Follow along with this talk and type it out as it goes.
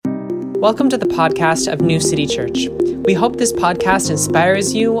Welcome to the podcast of New City Church. We hope this podcast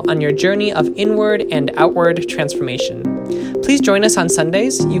inspires you on your journey of inward and outward transformation. Please join us on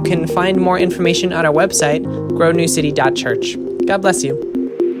Sundays. You can find more information on our website, grownewcity.church. God bless you.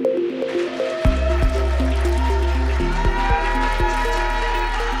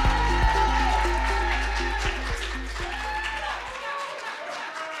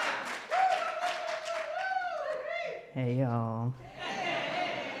 Hey, y'all.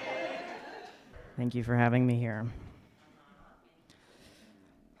 Thank you for having me here.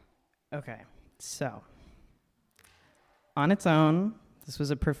 Okay, so on its own, this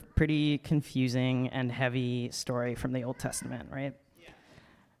was a pretty confusing and heavy story from the Old Testament, right? Yeah.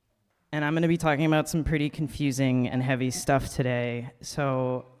 And I'm going to be talking about some pretty confusing and heavy stuff today.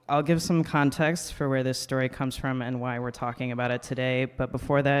 So I'll give some context for where this story comes from and why we're talking about it today. But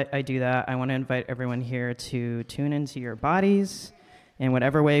before that, I want to invite everyone here to tune into your bodies in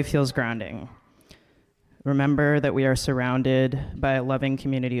whatever way feels grounding. Remember that we are surrounded by a loving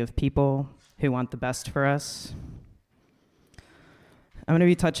community of people who want the best for us. I'm going to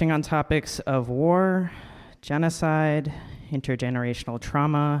be touching on topics of war, genocide, intergenerational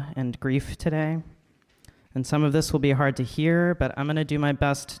trauma, and grief today. And some of this will be hard to hear, but I'm going to do my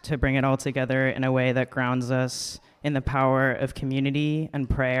best to bring it all together in a way that grounds us in the power of community and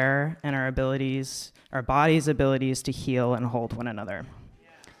prayer and our body's abilities to heal and hold one another.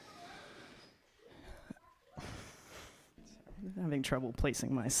 I'm having trouble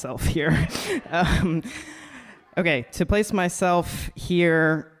placing myself here. Okay, to place myself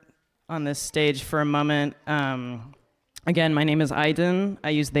here on this stage for a moment, again, my name is Aiden.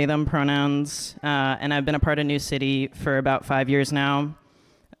 I use they, them pronouns, and I've been a part of New City for about 5 years now,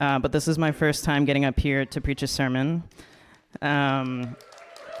 but this is my first time getting up here to preach a sermon.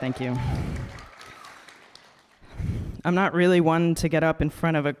 Thank you. I'm not really one to get up in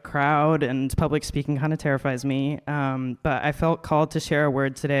front of a crowd, and public speaking kind of terrifies me, but I felt called to share a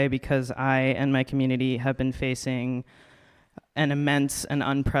word today because I and my community have been facing an immense and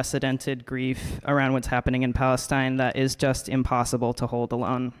unprecedented grief around what's happening in Palestine that is just impossible to hold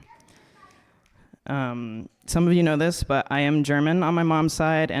alone. Some of you know this, but I am German on my mom's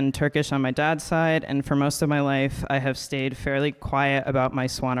side and Turkish on my dad's side, and for most of my life, I have stayed fairly quiet about my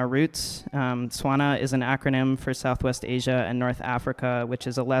SWANA roots. SWANA is an acronym for Southwest Asia and North Africa, which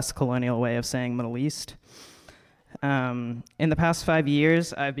is a less colonial way of saying Middle East. In the past 5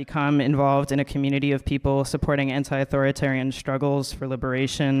 years, I've become involved in a community of people supporting anti-authoritarian struggles for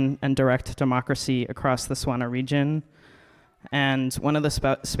liberation and direct democracy across the SWANA region. And one of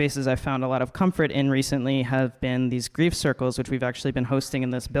the spaces I've found a lot of comfort in recently have been these grief circles, which we've actually been hosting in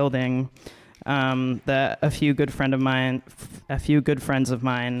this building, that a few good friends of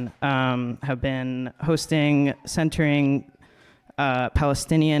mine have been hosting, centering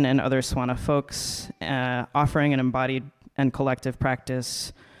Palestinian and other SWANA folks, offering an embodied and collective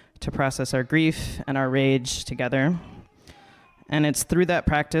practice to process our grief and our rage together. And it's through that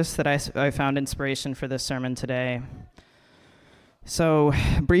practice that I found inspiration for this sermon today. So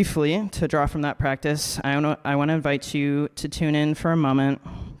briefly, to draw from that practice, I want to invite you to tune in for a moment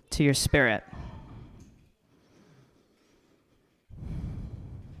to your spirit,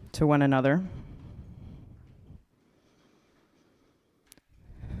 to one another,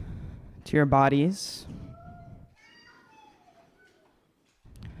 to your bodies,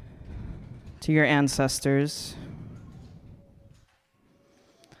 to your ancestors,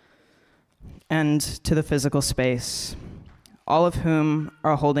 and to the physical space, all of whom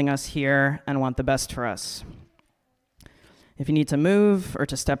are holding us here and want the best for us. If you need to move or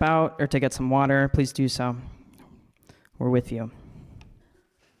to step out or to get some water, please do so. We're with you.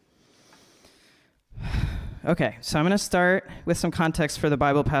 Okay, so I'm going to start with some context for the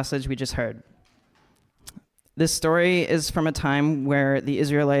Bible passage we just heard. This story is from a time where the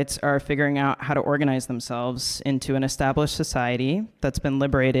Israelites are figuring out how to organize themselves into an established society that's been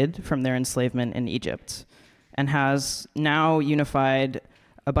liberated from their enslavement in Egypt and has now unified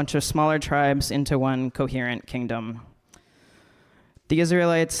a bunch of smaller tribes into one coherent kingdom. The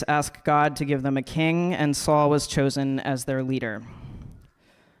Israelites asked God to give them a king, and Saul was chosen as their leader.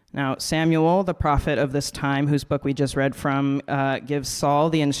 Now, Samuel, the prophet of this time, whose book we just read from, gives Saul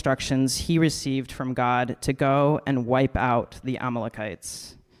the instructions he received from God to go and wipe out the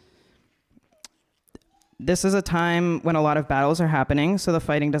Amalekites. This is a time when a lot of battles are happening, so the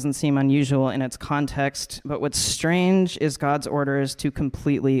fighting doesn't seem unusual in its context, but what's strange is God's orders to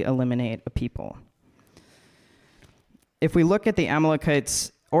completely eliminate a people. If we look at the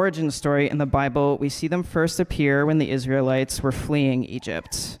Amalekites' origin story in the Bible, we see them first appear when the Israelites were fleeing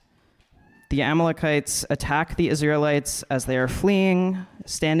Egypt. The Amalekites attack the Israelites as they are fleeing,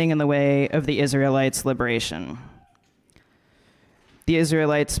 standing in the way of the Israelites' liberation. The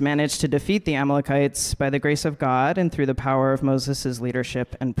Israelites managed to defeat the Amalekites by the grace of God and through the power of Moses'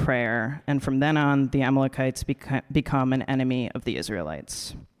 leadership and prayer. And from then on, the Amalekites become an enemy of the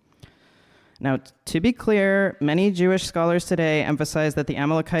Israelites. Now, to be clear, many Jewish scholars today emphasize that the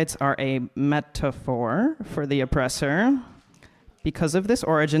Amalekites are a metaphor for the oppressor because of this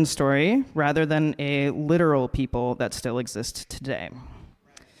origin story, rather than a literal people that still exist today.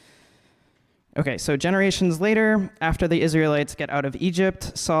 Okay, so generations later, after the Israelites get out of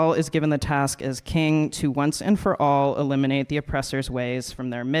Egypt, Saul is given the task as king to once and for all eliminate the oppressor's ways from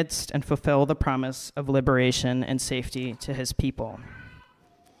their midst and fulfill the promise of liberation and safety to his people.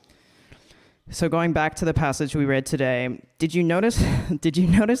 So going back to the passage we read today, did you notice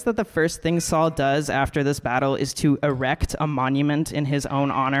that the first thing Saul does after this battle is to erect a monument in his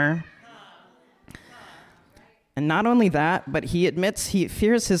own honor? And not only that, but he admits he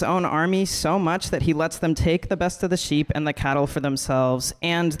fears his own army so much that he lets them take the best of the sheep and the cattle for themselves,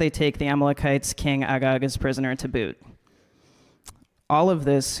 and they take the Amalekites' king Agag as prisoner to boot. All of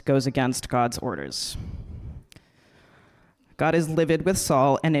this goes against God's orders. God is livid with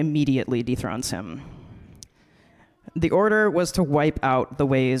Saul and immediately dethrones him. The order was to wipe out the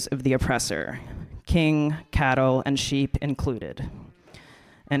ways of the oppressor, king, cattle, and sheep included.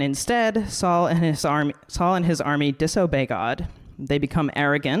 And instead, Saul and his army disobey God. They become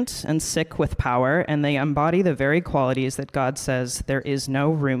arrogant and sick with power, and they embody the very qualities that God says there is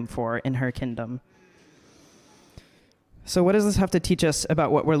no room for in her kingdom. So what does this have to teach us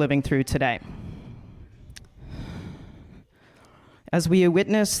about what we're living through today? As we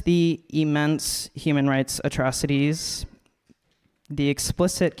witness the immense human rights atrocities, the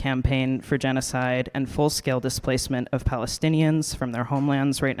explicit campaign for genocide and full-scale displacement of Palestinians from their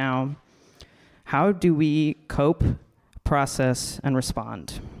homelands right now, how do we cope, process, and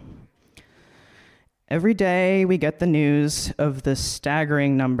respond? Every day we get the news of the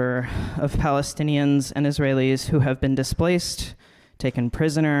staggering number of Palestinians and Israelis who have been displaced, taken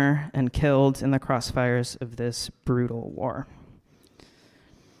prisoner, and killed in the crossfires of this brutal war.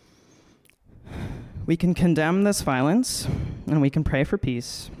 We can condemn this violence, and we can pray for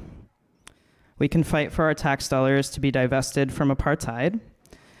peace. We can fight for our tax dollars to be divested from apartheid.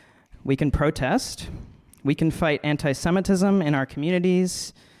 We can protest. We can fight anti-Semitism in our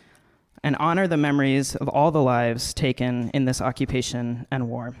communities and honor the memories of all the lives taken in this occupation and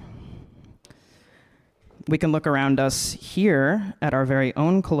war. We can look around us here at our very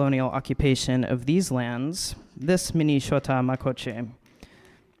own colonial occupation of these lands, this Minnesota Makoche.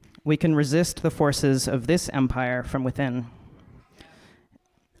 We can resist the forces of this empire from within.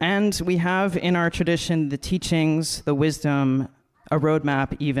 And we have in our tradition the teachings, the wisdom, a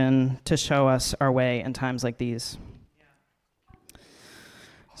roadmap even to show us our way in times like these.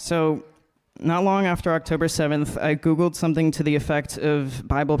 So, not long after October 7th, I Googled something to the effect of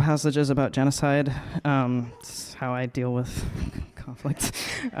Bible passages about genocide. It's how I deal with conflict.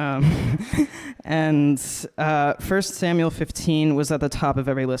 And 1 Samuel 15 was at the top of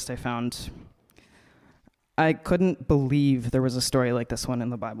every list I found. I couldn't believe there was a story like this one in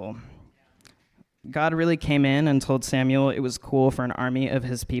the Bible. God really came in and told Samuel it was cool for an army of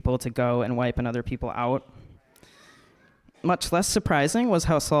his people to go and wipe another people out. Much less surprising was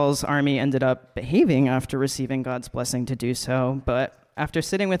how Saul's army ended up behaving after receiving God's blessing to do so, but after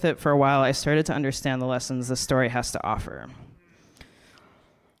sitting with it for a while, I started to understand the lessons the story has to offer.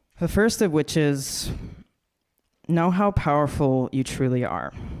 The first of which is, know how powerful you truly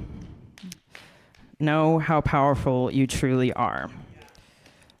are. Know how powerful you truly are.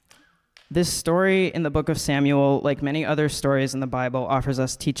 This story in the book of Samuel, like many other stories in the Bible, offers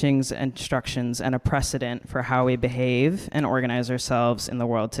us teachings, instructions, and a precedent for how we behave and organize ourselves in the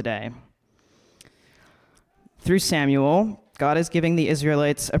world today. Through Samuel, God is giving the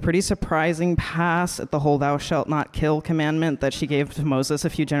Israelites a pretty surprising pass at the whole thou shalt not kill commandment that she gave to Moses a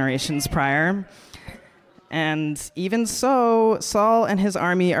few generations prior. And even so, Saul and his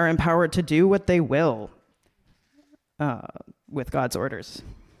army are empowered to do what they will with God's orders.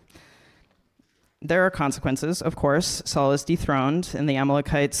 There are consequences, of course. Saul is dethroned, and the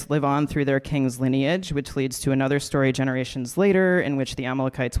Amalekites live on through their king's lineage, which leads to another story generations later, in which the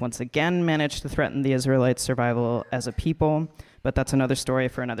Amalekites once again manage to threaten the Israelites' survival as a people, but that's another story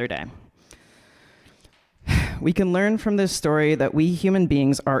for another day. We can learn from this story that we human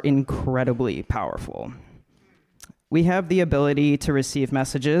beings are incredibly powerful. We have the ability to receive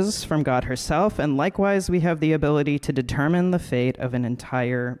messages from God herself, and likewise, we have the ability to determine the fate of an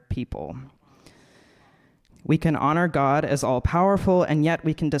entire people. We can honor God as all-powerful, and yet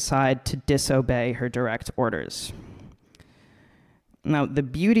we can decide to disobey her direct orders. Now, the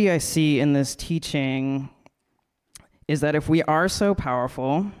beauty I see in this teaching is that if we are so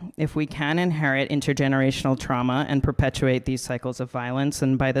powerful, if we can inherit intergenerational trauma and perpetuate these cycles of violence,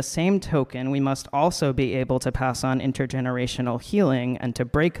 and by the same token, we must also be able to pass on intergenerational healing and to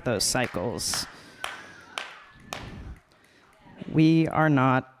break those cycles. We are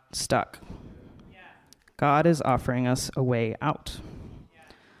not stuck. God is offering us a way out.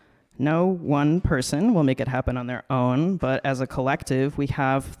 No one person will make it happen on their own, but as a collective, we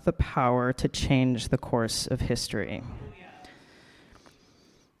have the power to change the course of history.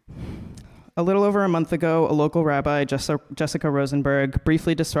 A little over a month ago, a local rabbi, Jessica Rosenberg,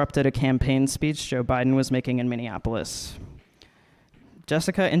 briefly disrupted a campaign speech Joe Biden was making in Minneapolis.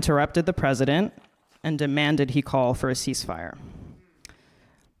 Jessica interrupted the president and demanded he call for a ceasefire.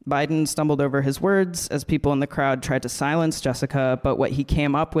 Biden stumbled over his words as people in the crowd tried to silence Jessica, but what he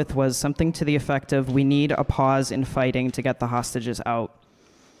came up with was something to the effect of, "We need a pause in fighting to get the hostages out."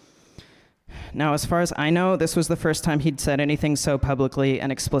 Now, as far as I know, this was the first time he'd said anything so publicly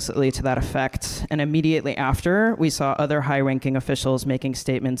and explicitly to that effect, and immediately after, we saw other high-ranking officials making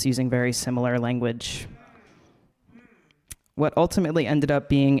statements using very similar language. What ultimately ended up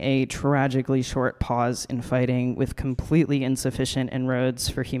being a tragically short pause in fighting with completely insufficient inroads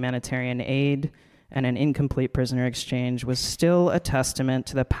for humanitarian aid and an incomplete prisoner exchange was still a testament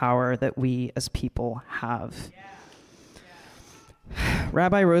to the power that we as people have.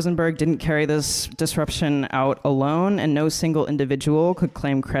 Rabbi Rosenberg didn't carry this disruption out alone, and no single individual could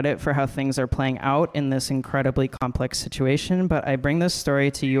claim credit for how things are playing out in this incredibly complex situation, but I bring this story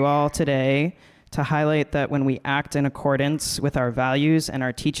to you all today to highlight that when we act in accordance with our values and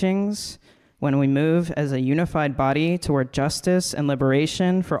our teachings, when we move as a unified body toward justice and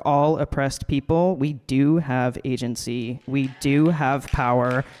liberation for all oppressed people, we do have agency, we do have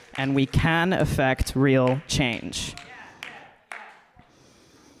power, and we can affect real change.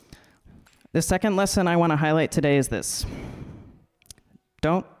 The second lesson I want to highlight today is this: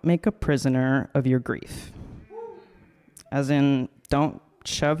 don't make a prisoner of your grief. As in, don't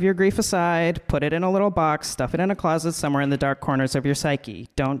shove your grief aside, put it in a little box, stuff it in a closet somewhere in the dark corners of your psyche.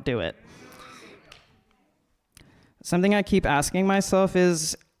 Don't do it. Something I keep asking myself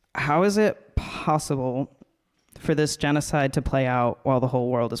is, how is it possible for this genocide to play out while the whole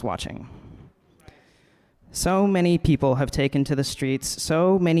world is watching? So many people have taken to the streets.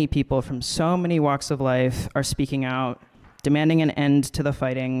 So many people from so many walks of life are speaking out, demanding an end to the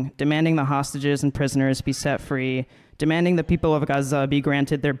fighting, demanding the hostages and prisoners be set free, demanding the people of Gaza be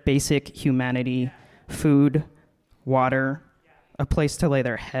granted their basic humanity, food, water, a place to lay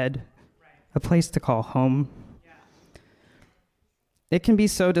their head, a place to call home. It can be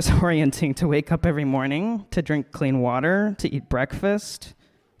so disorienting to wake up every morning, to drink clean water, to eat breakfast,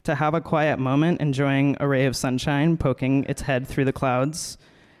 to have a quiet moment enjoying a ray of sunshine poking its head through the clouds,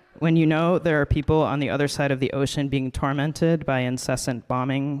 when you know there are people on the other side of the ocean being tormented by incessant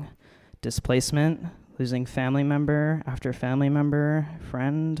bombing, displacement, losing family member after family member,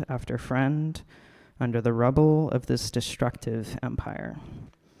 friend after friend, under the rubble of this destructive empire.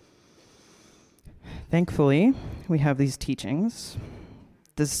 Thankfully, we have these teachings,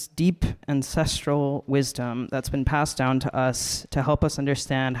 this deep ancestral wisdom that's been passed down to us to help us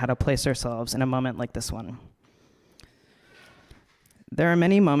understand how to place ourselves in a moment like this one. There are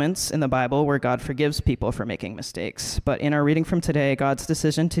many moments in the Bible where God forgives people for making mistakes, but in our reading from today, God's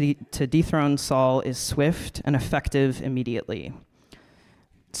decision to dethrone Saul is swift and effective immediately.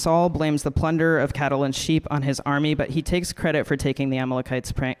 Saul blames the plunder of cattle and sheep on his army, but he takes credit for taking the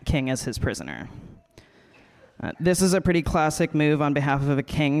Amalekites' king as his prisoner. This is a pretty classic move on behalf of a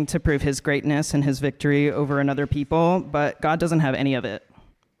king to prove his greatness and his victory over another people, but God doesn't have any of it.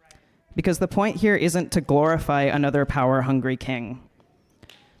 Because the point here isn't to glorify another power-hungry king.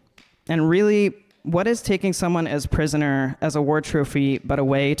 And really, what is taking someone as prisoner as a war trophy but a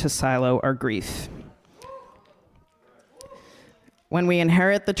way to silo our grief? When we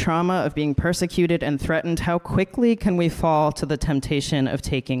inherit the trauma of being persecuted and threatened, how quickly can we fall to the temptation of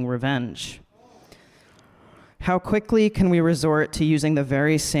taking revenge? How quickly can we resort to using the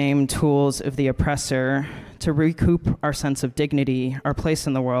very same tools of the oppressor to recoup our sense of dignity, our place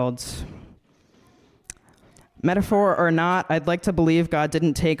in the world? Metaphor or not, I'd like to believe God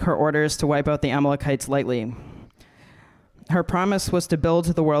didn't take her orders to wipe out the Amalekites lightly. Her promise was to build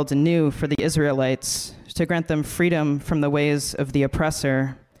the world anew for the Israelites, to grant them freedom from the ways of the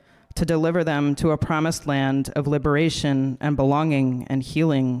oppressor, to deliver them to a promised land of liberation and belonging and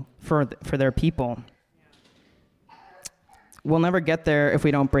healing for their people. We'll never get there if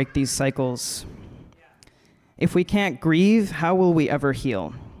we don't break these cycles. If we can't grieve, how will we ever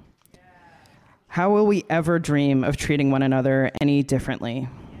heal? How will we ever dream of treating one another any differently?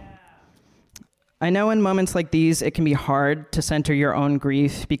 I know in moments like these, it can be hard to center your own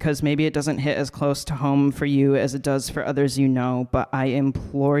grief because maybe it doesn't hit as close to home for you as it does for others you know, but I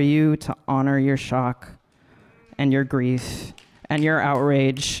implore you to honor your shock and your grief and your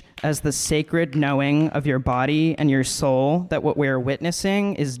outrage as the sacred knowing of your body and your soul that what we're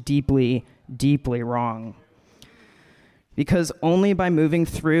witnessing is deeply, deeply wrong. Because only by moving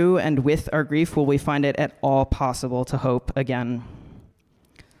through and with our grief will we find it at all possible to hope again.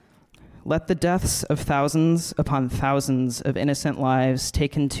 Let the deaths of thousands upon thousands of innocent lives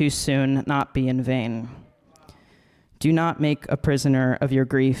taken too soon not be in vain. Do not make a prisoner of your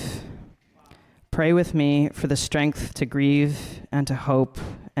grief. Pray with me for the strength to grieve and to hope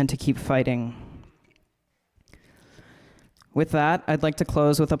and to keep fighting. With that, I'd like to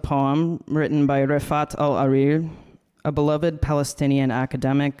close with a poem written by Rifat al-Arir, a beloved Palestinian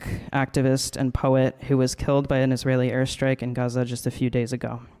academic, activist, and poet who was killed by an Israeli airstrike in Gaza just a few days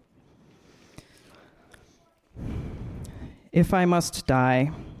ago. If I must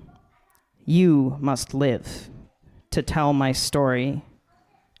die, you must live to tell my story,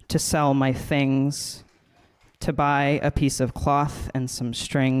 to sell my things, to buy a piece of cloth and some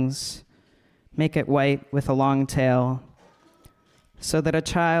strings, make it white with a long tail, so that a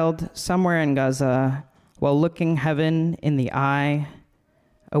child somewhere in Gaza, while looking heaven in the eye,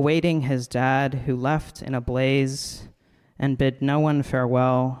 awaiting his dad who left in a blaze and bid no one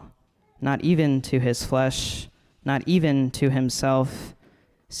farewell, not even to his flesh, not even to himself,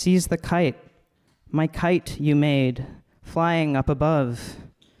 sees the kite, my kite you made, flying up above,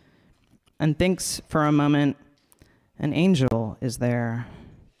 and thinks for a moment, an angel is there,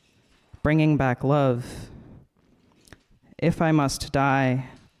 bringing back love. If I must die,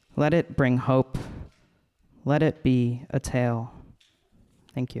 let it bring hope. Let it be a tale.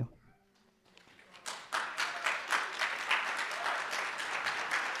 Thank you.